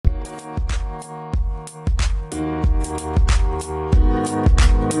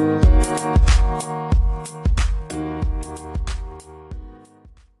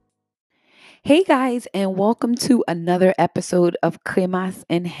Hey guys, and welcome to another episode of Cremas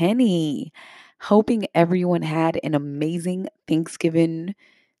and Henny. Hoping everyone had an amazing Thanksgiving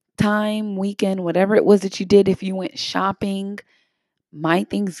time, weekend, whatever it was that you did. If you went shopping, my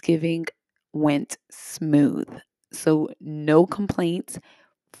Thanksgiving went smooth. So, no complaints.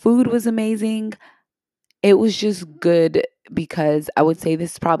 Food was amazing. It was just good because I would say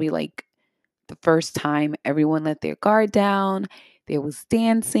this is probably like the first time everyone let their guard down. There was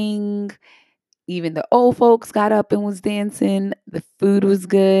dancing. Even the old folks got up and was dancing. The food was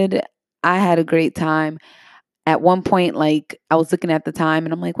good. I had a great time. At one point, like I was looking at the time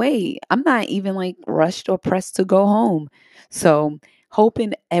and I'm like, wait, I'm not even like rushed or pressed to go home. So,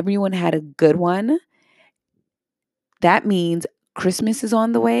 hoping everyone had a good one. That means Christmas is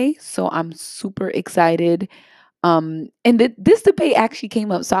on the way. So, I'm super excited. This debate actually came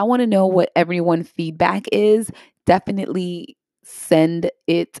up. So, I want to know what everyone feedback is. Definitely send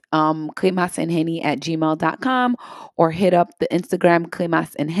it cremasandhenny@gmail.com or hit up the Instagram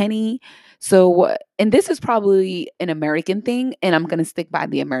Cremas and Henny. So, and this is probably an American thing, and I'm going to stick by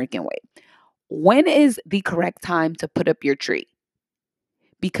the American way. When is the correct time to put up your tree?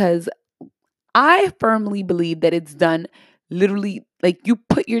 Because I firmly believe that it's done literally like you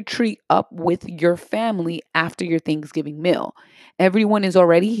put your tree up with your family after your Thanksgiving meal. Everyone is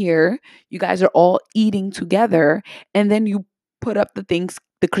already here. You guys are all eating together, and then you put up the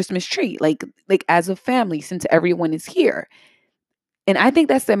Christmas tree like as a family since everyone is here. And I think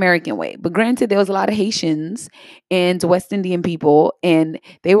that's the American way. But granted, there was a lot of Haitians and West Indian people, and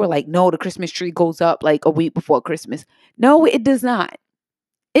they were like, no, the Christmas tree goes up like a week before Christmas. No, it does not.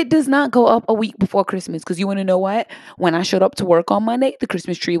 It does not go up a week before Christmas because you want to know what? When I showed up to work on Monday, the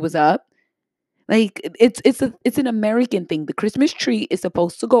Christmas tree was up. Like it's an American thing. The Christmas tree is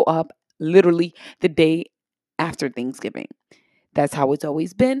supposed to go up literally the day after Thanksgiving. That's how it's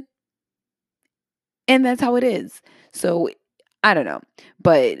always been, and that's how it is. So I don't know,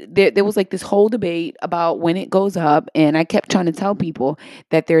 but there was like this whole debate about when it goes up, and I kept trying to tell people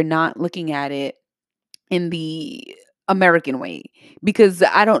that they're not looking at it in the American way because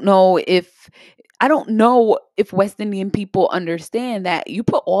I don't know if West Indian people understand that you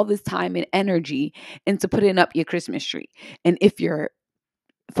put all this time and energy into putting up your Christmas tree. And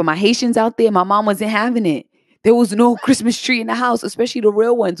for my Haitians out there, my mom wasn't having it. There was no Christmas tree in the house, especially the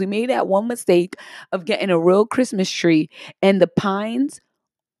real ones. We made that one mistake of getting a real Christmas tree and the pines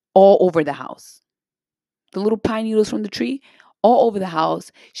all over the house. The little pine needles from the tree all over the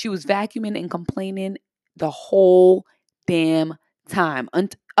house. She was vacuuming and complaining the whole damn time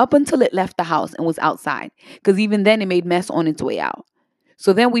up until it left the house and was outside. Because even then, it made mess on its way out.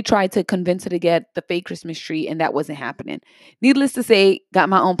 So then we tried to convince her to get the fake Christmas tree, and that wasn't happening. Needless to say, got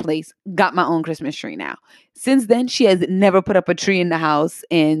my own place, got my own Christmas tree now. Since then, she has never put up a tree in the house,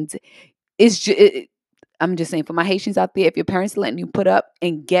 and it's just. I'm just saying, for my Haitians out there, if your parents are letting you put up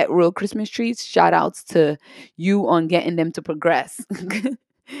and get real Christmas trees, shout outs to you on getting them to progress.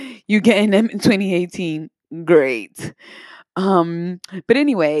 You getting them in 2018. Great. But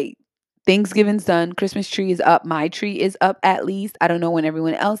anyway, Thanksgiving's done. Christmas tree is up. My tree is up at least. I don't know when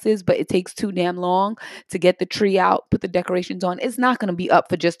everyone else is, but it takes too damn long to get the tree out, put the decorations on. It's not going to be up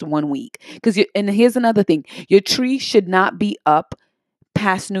for just 1 week. And here's another thing. Your tree should not be up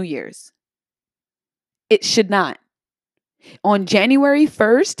past New Year's. It should not. On January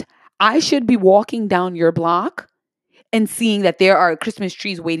 1st, I should be walking down your block and seeing that there are Christmas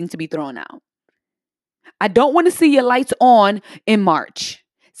trees waiting to be thrown out. I don't want to see your lights on in March.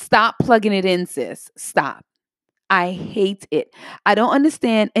 Stop plugging it in, sis. Stop. I hate it. I don't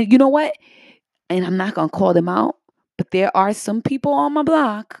understand. And you know what? And I'm not going to call them out, but there are some people on my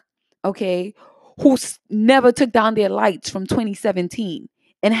block, okay, who never took down their lights from 2017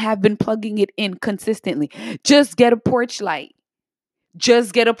 and have been plugging it in consistently. Just get a porch light.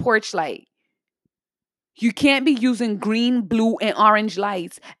 Just get a porch light. You can't be using green, blue, and orange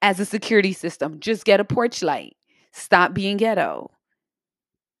lights as a security system. Just get a porch light. Stop being ghetto.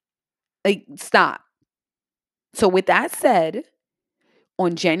 Like, stop. So, with that said,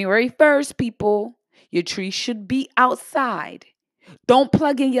 on January 1st, people, your tree should be outside. Don't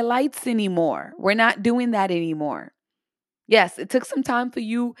plug in your lights anymore. We're not doing that anymore. Yes, it took some time for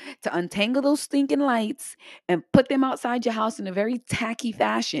you to untangle those stinking lights and put them outside your house in a very tacky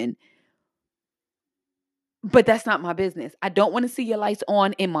fashion. But that's not my business. I don't want to see your lights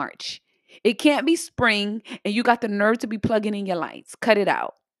on in March. It can't be spring and you got the nerve to be plugging in your lights. Cut it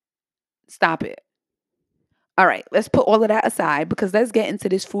out. Stop it. All right, let's put all of that aside because let's get into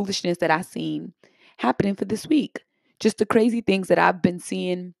this foolishness that I've seen happening for this week. Just the crazy things that I've been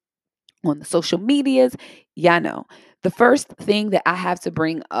seeing on the social medias. Yeah, I know. The first thing that I have to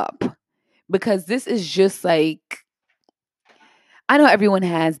bring up because this is just like, I know everyone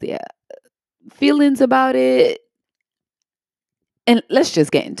has their feelings about it. And let's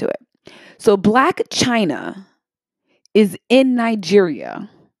just get into it. So, Black China is in Nigeria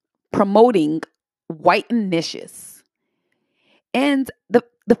promoting Whitenicious. And the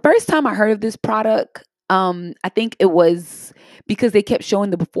first time I heard of this product, I think it was because they kept showing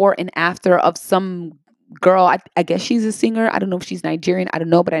the before and after of some girl. I guess she's a singer. I don't know if she's Nigerian. I don't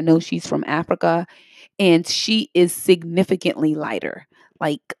know, but I know she's from Africa, and she is significantly lighter,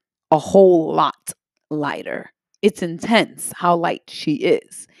 like a whole lot lighter. It's intense how light she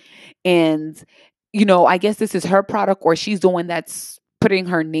is. And, I guess this is her product, or she's the one that's putting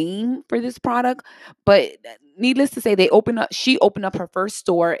her name for this product. But needless to say, she opened up her first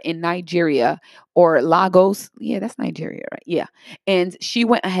store in Nigeria, or Lagos. Yeah, that's Nigeria, right? Yeah. And she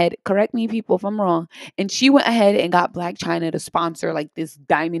went ahead, correct me people if I'm wrong, and she went ahead and got Black China to sponsor like this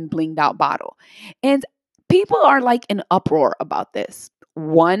diamond blinged out bottle. And people are like in uproar about this.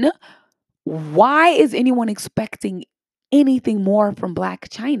 One, why is anyone expecting anything more from Black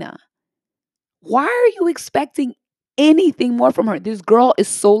China? Why are you expecting anything more from her? This girl is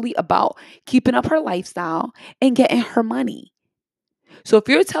solely about keeping up her lifestyle and getting her money. So if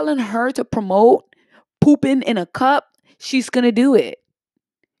you're telling her to promote pooping in a cup, she's going to do it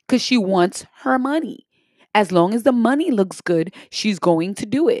because she wants her money. As long as the money looks good, she's going to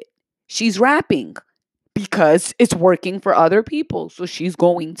do it. She's rapping because it's working for other people. So she's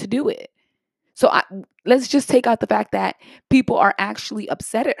going to do it. So let's just take out the fact that people are actually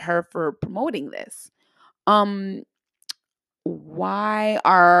upset at her for promoting this. Um, why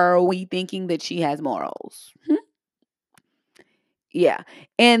are we thinking that she has morals? Yeah.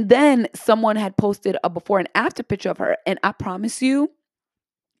 And then someone had posted a before and after picture of her. And I promise you,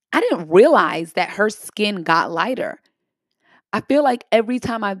 I didn't realize that her skin got lighter. I feel like every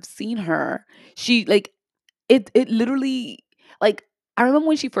time I've seen her, she like it literally, like, I remember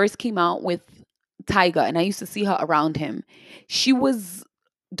when she first came out with Tyga and I used to see her around him. She was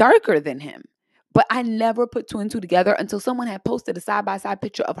darker than him. But I never put two and two together until someone had posted a side by side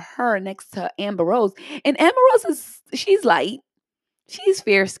picture of her next to Amber Rose. And Amber Rose she's light. She's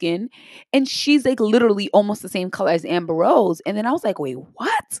fair skinned. And she's like literally almost the same color as Amber Rose. And then I was like, wait,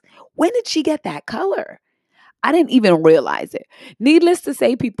 what? When did she get that color? I didn't even realize it. Needless to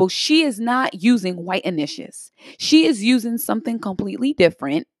say, people, she is not using Whitenicious. She is using something completely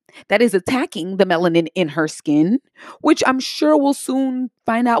different that is attacking the melanin in her skin, which I'm sure we'll soon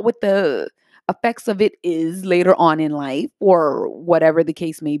find out what the effects of it is later on in life or whatever the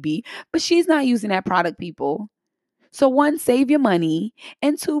case may be. But she's not using that product, people. So one, save your money,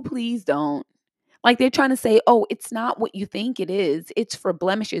 and two, please don't. Like they're trying to say, oh, it's not what you think it is. It's for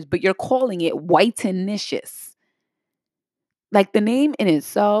blemishes, but you're calling it Whitenicious. Like the name in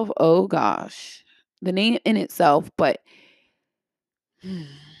itself, oh gosh. The name in itself, but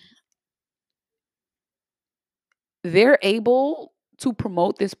they're able to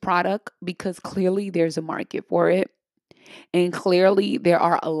promote this product because clearly there's a market for it. And clearly there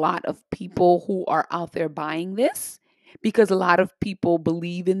are a lot of people who are out there buying this because a lot of people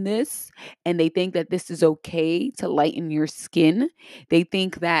believe in this and they think that this is okay to lighten your skin. They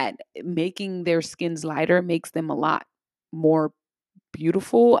think that making their skins lighter makes them a lot more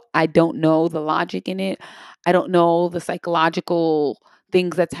beautiful. I don't know the logic in it. I don't know the psychological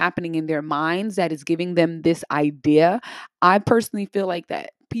things that's happening in their minds that is giving them this idea. I personally feel like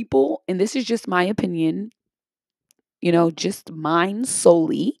that people, and this is just my opinion, just mine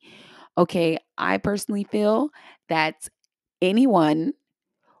solely. Okay, I personally feel that anyone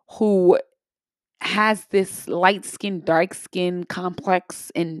who has this light skin, dark skin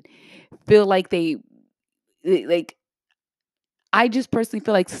complex and feel like like I just personally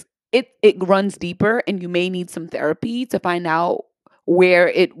feel like it runs deeper and you may need some therapy to find out where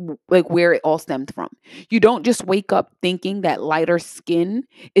it all stemmed from. You don't just wake up thinking that lighter skin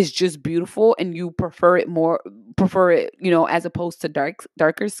is just beautiful and you prefer it, as opposed to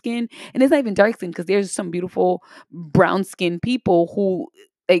darker skin. And it's not even dark skin because there's some beautiful brown skin people who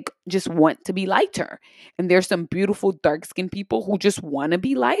like just want to be lighter. And there's some beautiful dark skin people who just want to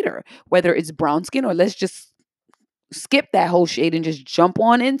be lighter, whether it's brown skin or let's just skip that whole shade and just jump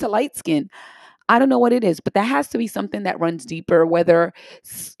on into light skin. I don't know what it is, but that has to be something that runs deeper, whether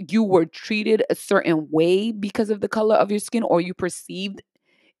you were treated a certain way because of the color of your skin or you perceived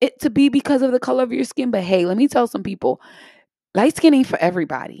it to be because of the color of your skin. But hey, let me tell some people, light skin ain't for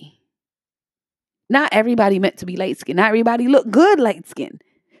everybody. Not everybody meant to be light skin. Not everybody look good light skin.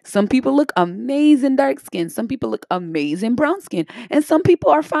 Some people look amazing dark skin. Some people look amazing brown skin. And some people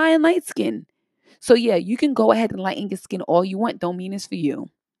are fine light skin. So yeah, you can go ahead and lighten your skin all you want. Don't mean it's for you.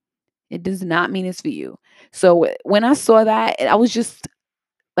 It does not mean it's for you. So when I saw that, I was just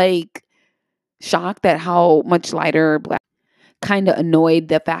like shocked at how much lighter Black, kind of annoyed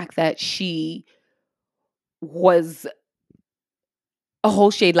the fact that she was a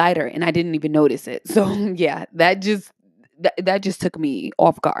whole shade lighter and I didn't even notice it. So yeah, that just took me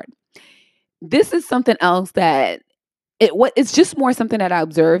off guard. This is something else that it's just more something that I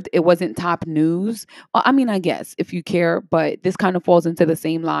observed. It wasn't top news. Well, I mean, I guess if you care, but this kind of falls into the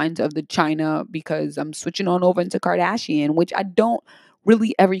same lines of the China because I'm switching on over into Kardashian, which I don't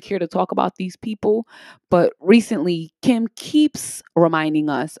really ever care to talk about these people. But recently, Kim keeps reminding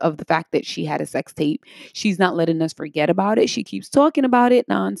us of the fact that she had a sex tape. She's not letting us forget about it. She keeps talking about it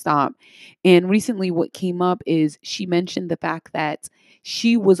nonstop. And recently, what came up is she mentioned the fact that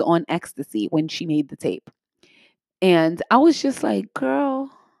she was on ecstasy when she made the tape. And I was just like,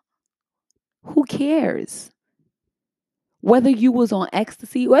 girl, who cares? Whether you was on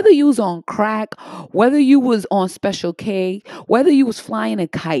ecstasy, whether you was on crack, whether you was on Special K, whether you was flying a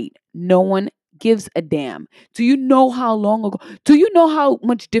kite, no one gives a damn. Do you know how long ago? Do you know how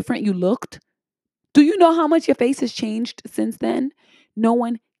much different you looked? Do you know how much your face has changed since then? No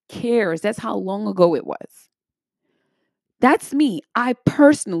one cares. That's how long ago it was. That's me. I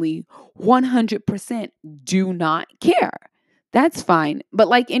personally 100% do not care. That's fine. But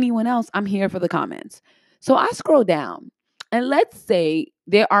like anyone else, I'm here for the comments. So I scroll down and let's say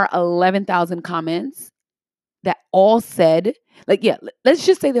there are 11,000 comments that all said, like, yeah, let's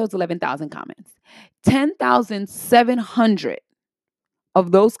just say there was 11,000 comments. 10,700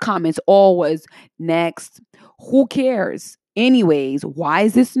 of those comments all was next. Who cares? Anyways, why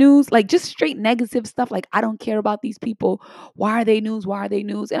is this news? Like just straight negative stuff. Like, I don't care about these people. Why are they news? Why are they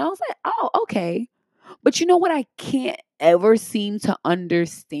news? And I was like, oh, okay. But you know what I can't ever seem to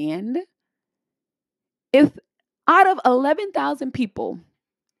understand? If out of 11,000 people,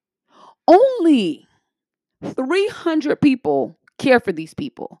 only 300 people care for these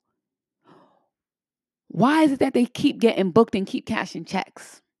people, why is it that they keep getting booked and keep cashing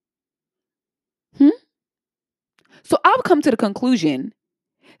checks? So I've come to the conclusion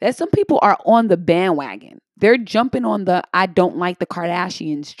that some people are on the bandwagon. They're jumping on the I don't like the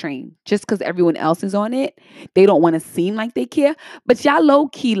Kardashians train just because everyone else is on it. They don't want to seem like they care. But y'all low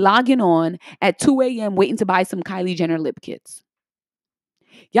key logging on at 2 a.m. waiting to buy some Kylie Jenner lip kits.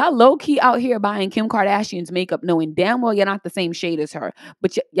 Y'all low key out here buying Kim Kardashian's makeup knowing damn well you're not the same shade as her,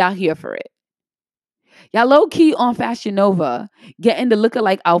 but y'all here for it. Y'all low key on Fashion Nova getting the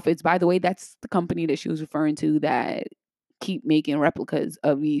lookalike outfits. By the way, that's the company that she was referring to that keep making replicas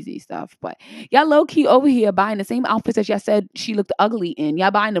of Yeezy stuff. But y'all low key over here buying the same outfits that y'all said she looked ugly in. Y'all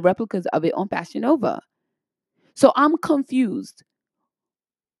buying the replicas of it on Fashion Nova. So I'm confused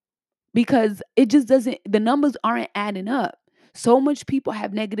because it just doesn't, the numbers aren't adding up. So much people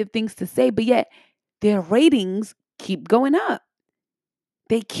have negative things to say, but yet their ratings keep going up.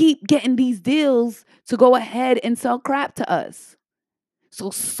 They keep getting these deals to go ahead and sell crap to us. So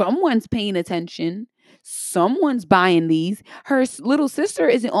someone's paying attention. Someone's buying these. Her little sister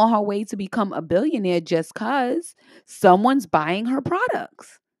isn't on her way to become a billionaire just because someone's buying her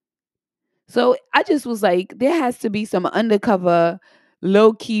products. So I just was like, there has to be some undercover,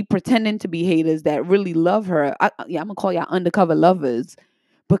 low key pretending to be haters that really love her. I'm going to call y'all undercover lovers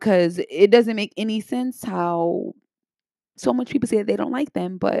because it doesn't make any sense how so much people say that they don't like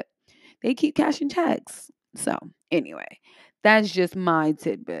them, but they keep cashing checks. So anyway, that's just my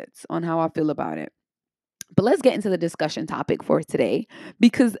tidbits on how I feel about it. But let's get into the discussion topic for today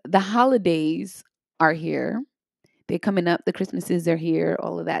because the holidays are here. They're coming up. The Christmases are here,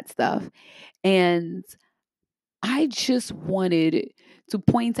 all of that stuff. And I just wanted to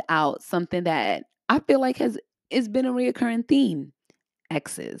point out something that I feel like has been a reoccurring theme.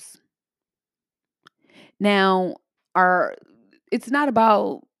 Exes. Now, it's not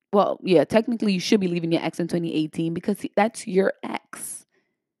about, well, yeah, technically you should be leaving your ex in 2018 because that's your ex.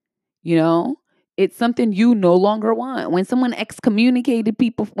 You know, it's something you no longer want. When someone excommunicated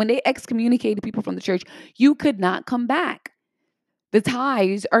people, when they excommunicated people from the church, you could not come back. The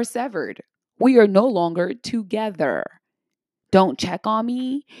ties are severed. We are no longer together. Don't check on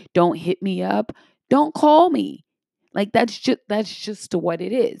me. Don't hit me up. Don't call me. Like that's just what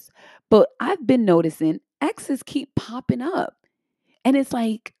it is. But I've been noticing exes keep popping up. And it's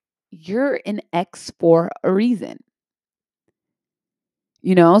like you're an ex for a reason.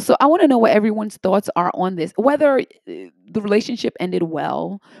 So I want to know what everyone's thoughts are on this, whether the relationship ended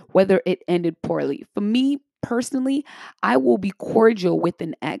well, whether it ended poorly. For me personally, I will be cordial with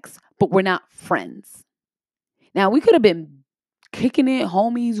an ex, but we're not friends. Now, we could have been kicking it,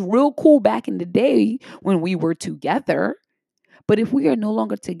 homies, real cool back in the day when we were together, But if we are no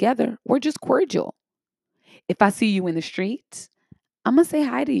longer together, we're just cordial. If I see you in the streets, I'm going to say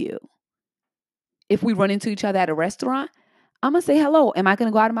hi to you. If we run into each other at a restaurant, I'm going to say hello. Am I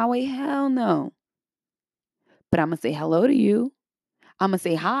going to go out of my way? Hell no. But I'm going to say hello to you. I'm going to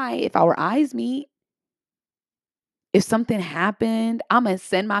say hi if our eyes meet. If something happened, I'm going to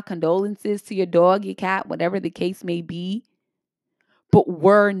send my condolences to your dog, your cat, whatever the case may be. But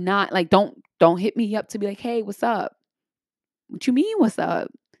we're not like, don't hit me up to be like, hey, what's up? What you mean, what's up?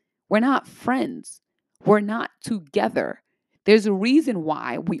 We're not friends. We're not together. There's a reason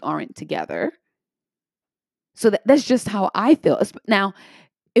why we aren't together. So that's just how I feel. Now,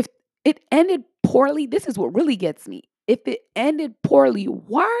 if it ended poorly, this is what really gets me. If it ended poorly,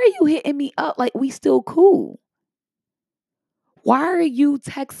 why are you hitting me up like we still cool? Why are you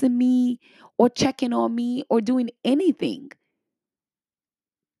texting me or checking on me or doing anything?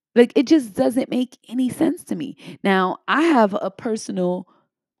 Like, it just doesn't make any sense to me. Now, I have a personal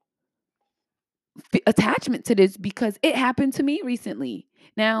attachment to this because it happened to me recently.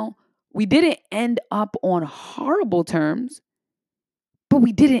 Now, we didn't end up on horrible terms, but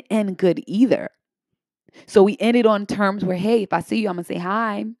we didn't end good either. So we ended on terms where, hey, if I see you, I'm going to say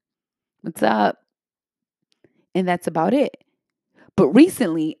hi. What's up? And that's about it. But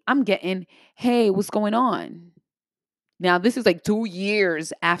recently, I'm getting, hey, what's going on? Now, this is like 2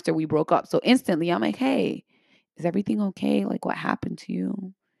 years after we broke up. So instantly, I'm like, hey, is everything okay? Like, what happened to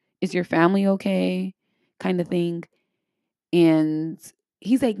you? Is your family okay? Kind of thing. And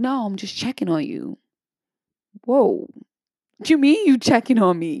he's like, no, I'm just checking on you. Whoa. What you mean you checking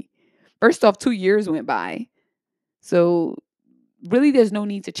on me? First off, 2 years went by. So really there's no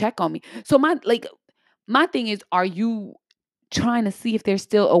need to check on me. So my thing is, are you trying to see if there's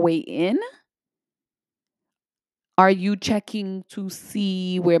still a way in? Are you checking to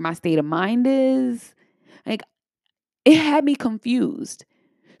see where my state of mind is? Like, it had me confused.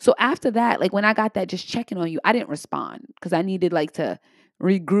 So after that, like when I got that just checking on you, I didn't respond because I needed like to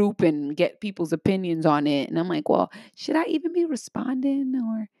regroup and get people's opinions on it. And I'm like, well, should I even be responding,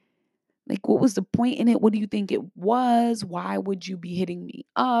 or like what was the point in it? What do you think it was? Why would you be hitting me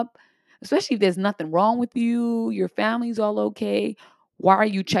up? Especially if there's nothing wrong with you, your family's all okay. Why are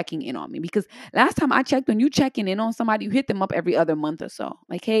you checking in on me? Because last time I checked on you, checking in on somebody, you hit them up every other month or so.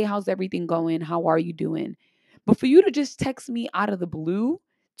 Like, hey, how's everything going? How are you doing? But for you to just text me out of the blue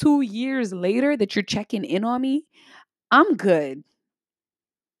 2 years later that you're checking in on me, I'm good.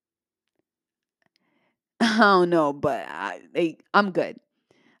 I don't know, but I'm good.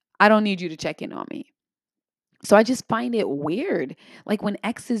 I don't need you to check in on me. So I just find it weird, like when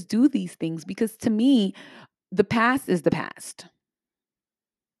exes do these things, because to me, the past is the past.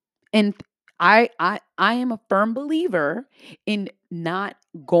 And I am a firm believer in not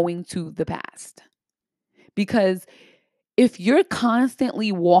going to the past. Because if you're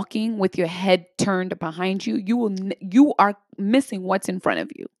constantly walking with your head turned behind you, you are missing what's in front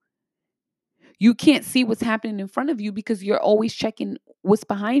of you. You can't see what's happening in front of you because you're always checking what's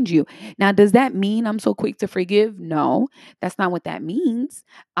behind you. Now, does that mean I'm so quick to forgive? No, that's not what that means.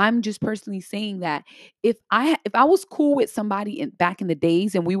 I'm just personally saying that if I was cool with somebody back in the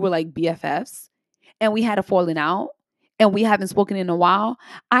days and we were like BFFs and we had a falling out and we haven't spoken in a while,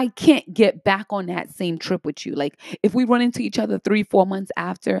 I can't get back on that same trip with you. Like if we run into each other 3-4 months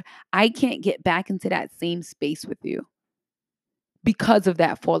after, I can't get back into that same space with you because of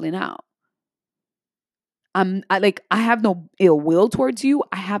that falling out. I have no ill will towards you.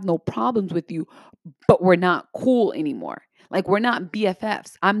 I have no problems with you, but we're not cool anymore. Like we're not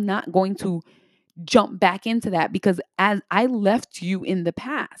BFFs. I'm not going to jump back into that because as I left you in the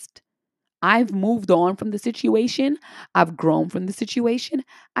past, I've moved on from the situation. I've grown from the situation.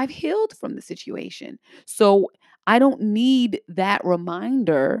 I've healed from the situation. So I don't need that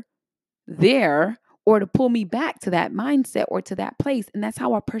reminder there or to pull me back to that mindset or to that place. And that's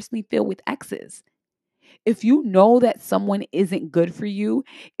how I personally feel with exes. If you know that someone isn't good for you,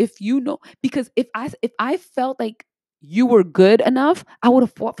 if you know, because if I felt like you were good enough, I would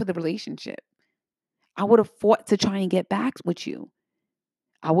have fought for the relationship. I would have fought to try and get back with you.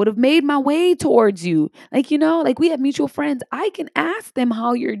 I would have made my way towards you. Like we have mutual friends. I can ask them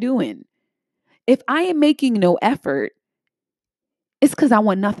how you're doing. If I am making no effort, it's because I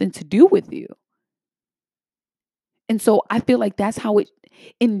want nothing to do with you. And so I feel like that's how it,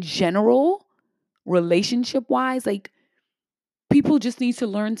 in general, relationship wise, like people just need to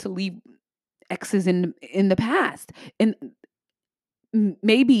learn to leave exes in the past. And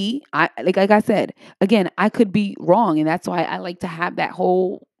maybe like I said, again, I could be wrong. And that's why I like to have that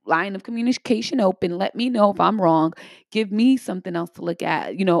whole line of communication open. Let me know if I'm wrong. Give me something else to look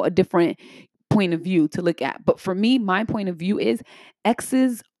at, a different point of view to look at. But for me, my point of view is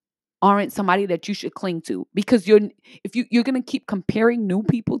exes aren't somebody that you should cling to, because you're going to keep comparing new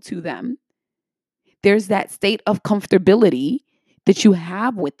people to them. There's that state of comfortability that you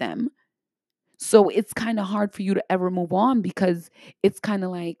have with them. So it's kind of hard for you to ever move on, because it's kind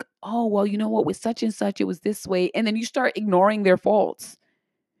of like, oh, well, you know what, with such and such, it was this way. And then you start ignoring their faults.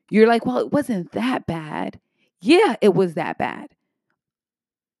 You're like, well, it wasn't that bad. Yeah, it was that bad.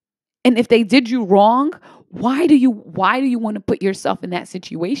 And if they did you wrong, why do you want to put yourself in that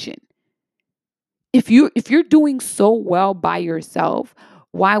situation? If you're doing so well by yourself,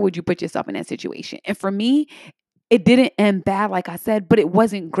 why would you put yourself in that situation? And for me, it didn't end bad, like I said, but it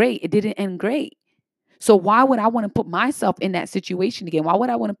wasn't great. It didn't end great. So why would I want to put myself in that situation again? Why would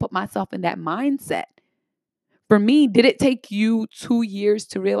I want to put myself in that mindset? For me, did it take you 2 years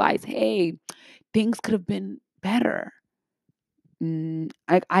to realize, hey, things could have been better?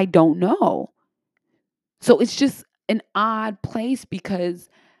 I don't know. So it's just an odd place, because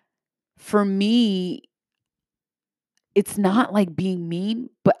for me, it's not like being mean,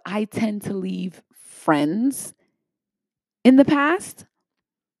 but I tend to leave friends in the past,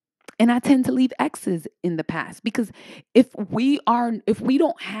 and I tend to leave exes in the past, because if we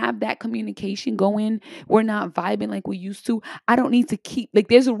don't have that communication going, we're not vibing like we used to. I don't need to keep, like,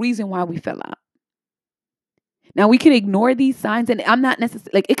 there's a reason why we fell out. Now we can ignore these signs, and I'm not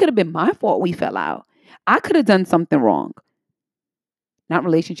necessarily like, it could have been my fault we fell out. I could have done something wrong. Not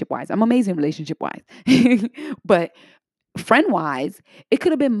relationship wise. I'm amazing relationship wise. But friend wise, it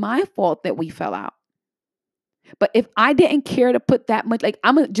could have been my fault that we fell out. But if I didn't care to put that much, like,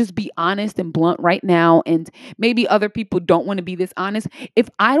 I'm going to just be honest and blunt right now. And maybe other people don't want to be this honest. If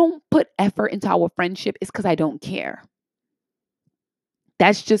I don't put effort into our friendship, it's because I don't care.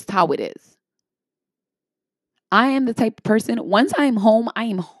 That's just how it is. I am the type of person, once I am home, I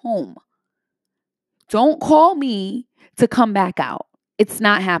am home. Don't call me to come back out. It's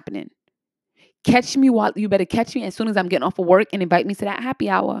not happening. You better catch me as soon as I'm getting off of work and invite me to that happy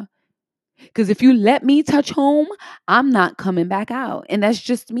hour. Because if you let me touch home, I'm not coming back out. And that's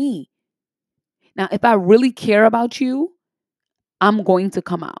just me. Now, if I really care about you, I'm going to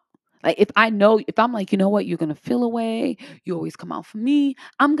come out. Like, if I'm like, you know what, you're going to feel away, you always come out for me,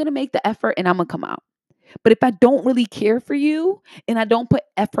 I'm going to make the effort and I'm going to come out. But if I don't really care for you and I don't put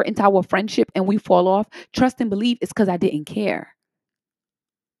effort into our friendship and we fall off, trust and believe it's because I didn't care.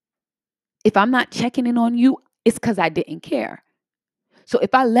 If I'm not checking in on you, it's because I didn't care. So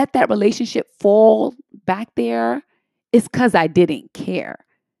if I let that relationship fall back there, it's because I didn't care.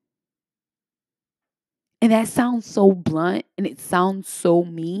 And that sounds so blunt and it sounds so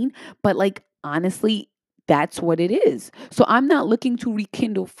mean, but like, honestly, that's what it is. So I'm not looking to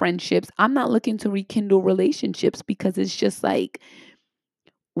rekindle friendships. I'm not looking to rekindle relationships, because it's just like,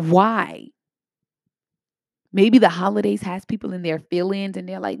 why? Maybe the holidays has people in their feelings and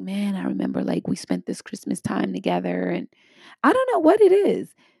they're like, man, I remember, like, we spent this Christmas time together, and I don't know what it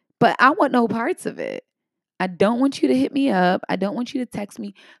is, but I want no parts of it. I don't want you to hit me up. I don't want you to text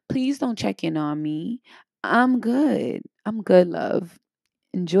me. Please don't check in on me. I'm good. I'm good, love.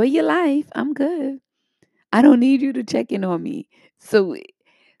 Enjoy your life. I'm good. I don't need you to check in on me. So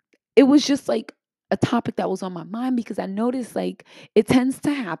it was just like a topic that was on my mind, because I noticed, like, it tends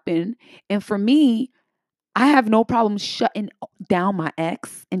to happen. And for me, I have no problem shutting down my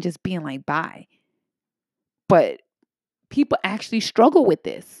ex and just being like, bye. But people actually struggle with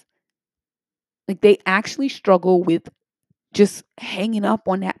this. Like, they actually struggle with just hanging up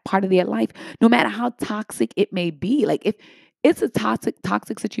on that part of their life, no matter how toxic it may be. Like, if it's a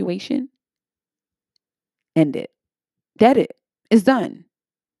toxic situation, end it. Dead it. It's done.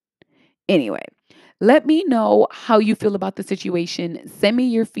 Anyway, let me know how you feel about the situation. Send me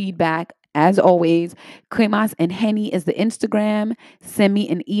your feedback. As always, Cremas and Henny is the Instagram. Send me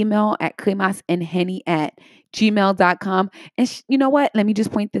an email at cremasandhenny@gmail.com. And you know what? Let me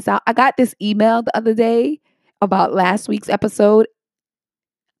just point this out. I got this email the other day about last week's episode.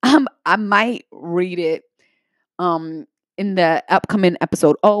 I might read it in the upcoming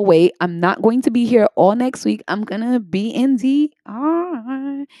episode. Oh, wait, I'm not going to be here all next week. I'm going to be in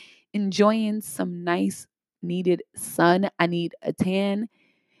DR enjoying some nice needed sun. I need a tan.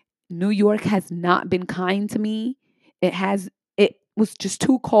 New York has not been kind to me. It was just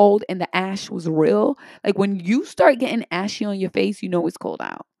too cold and the ash was real. Like, when you start getting ashy on your face, you know it's cold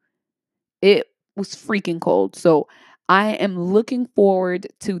out. It was freaking cold. So I am looking forward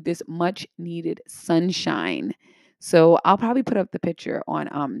to this much needed sunshine. So I'll probably put up the picture on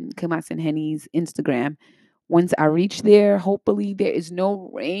Kumas and Henny's Instagram. Once I reach there, hopefully there is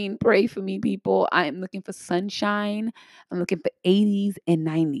no rain. Pray for me, people. I am looking for sunshine. I'm looking for 80s and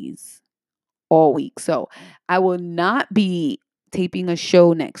 90s. all week. So I will not be taping a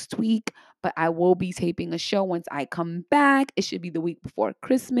show next week, but I will be taping a show once I come back. It should be the week before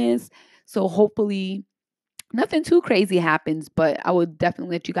Christmas. So hopefully nothing too crazy happens, but I will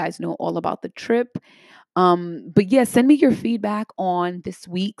definitely let you guys know all about the trip. But yeah, send me your feedback on this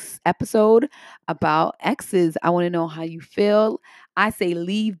week's episode about exes. I want to know how you feel. I say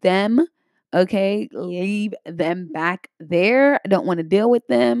leave them. Okay, leave them back there. I don't want to deal with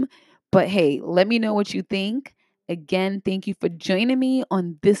them. But hey, let me know what you think. Again, thank you for joining me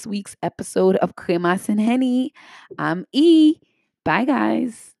on this week's episode of Cremas and Henny. I'm E. Bye,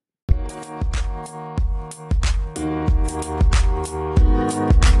 guys.